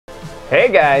Hey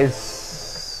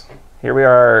guys, here we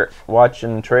are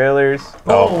watching trailers.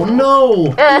 Oh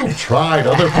no! You've tried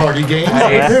other party games, but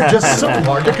they're just so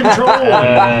hard to control.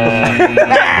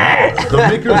 The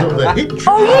makers of the hit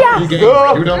trivia game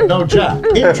You Don't Know Jack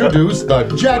introduced the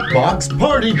Jackbox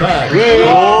Party Pack.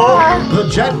 The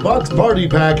Jackbox Party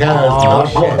Pack has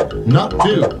not one, not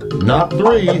two, not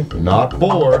three, not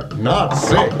four, not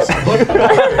six, but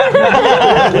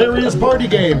hilarious party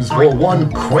games for one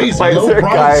crazy low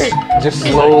price. Just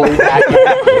slowly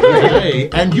Today,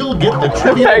 and you'll get the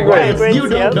trivia quiz You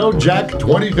Don't Know Jack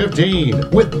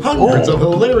 2015 with hundreds of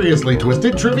hilariously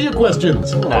twisted trivia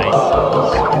questions. nice.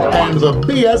 And the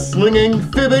BS slinging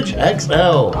Fibbage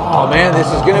XL. Oh man, this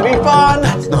is gonna be fun.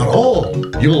 That's not all.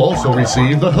 You'll also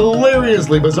receive the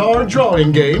hilariously bizarre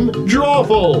drawing game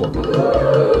Drawful.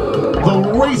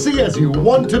 The racy as you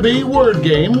want to be word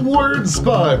game Word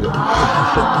Spud.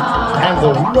 And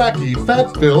the wacky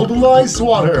fat-filled Lie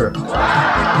Swatter.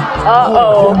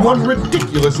 For one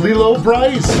ridiculously low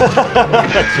price.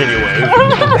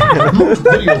 Most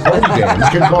video party games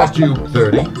can cost you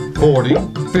 $30,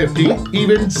 $40, $50,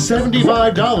 even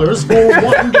 $75 for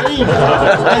one game.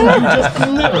 And you just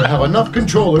never have enough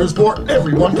controllers for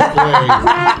everyone to play.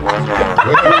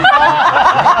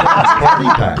 Party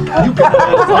Pack. You can play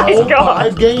all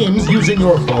 5 games using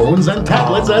your phones and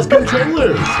tablets as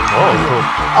controllers.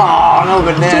 Oh, no So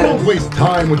banana. don't waste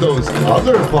time with those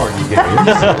other party games.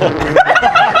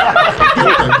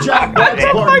 Get the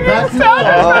Jackbox Party Pack now.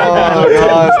 Oh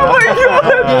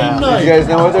god. Game night. You guys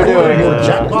know what they're doing. Your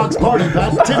Jackbox Party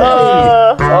Pack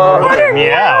today.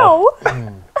 Meow.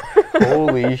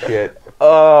 Holy shit.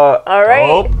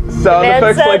 Alright. Sound Man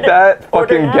effects said like that order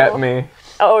fucking now. get me.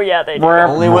 Oh yeah, they do.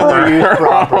 Only when they're used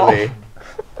properly.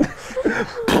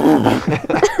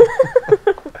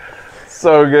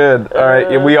 So good. All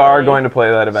right, we are going to play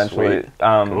that eventually Sweet.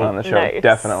 on the show. Nice.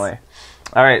 Definitely.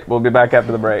 All right, we'll be back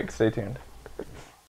after the break. Stay tuned.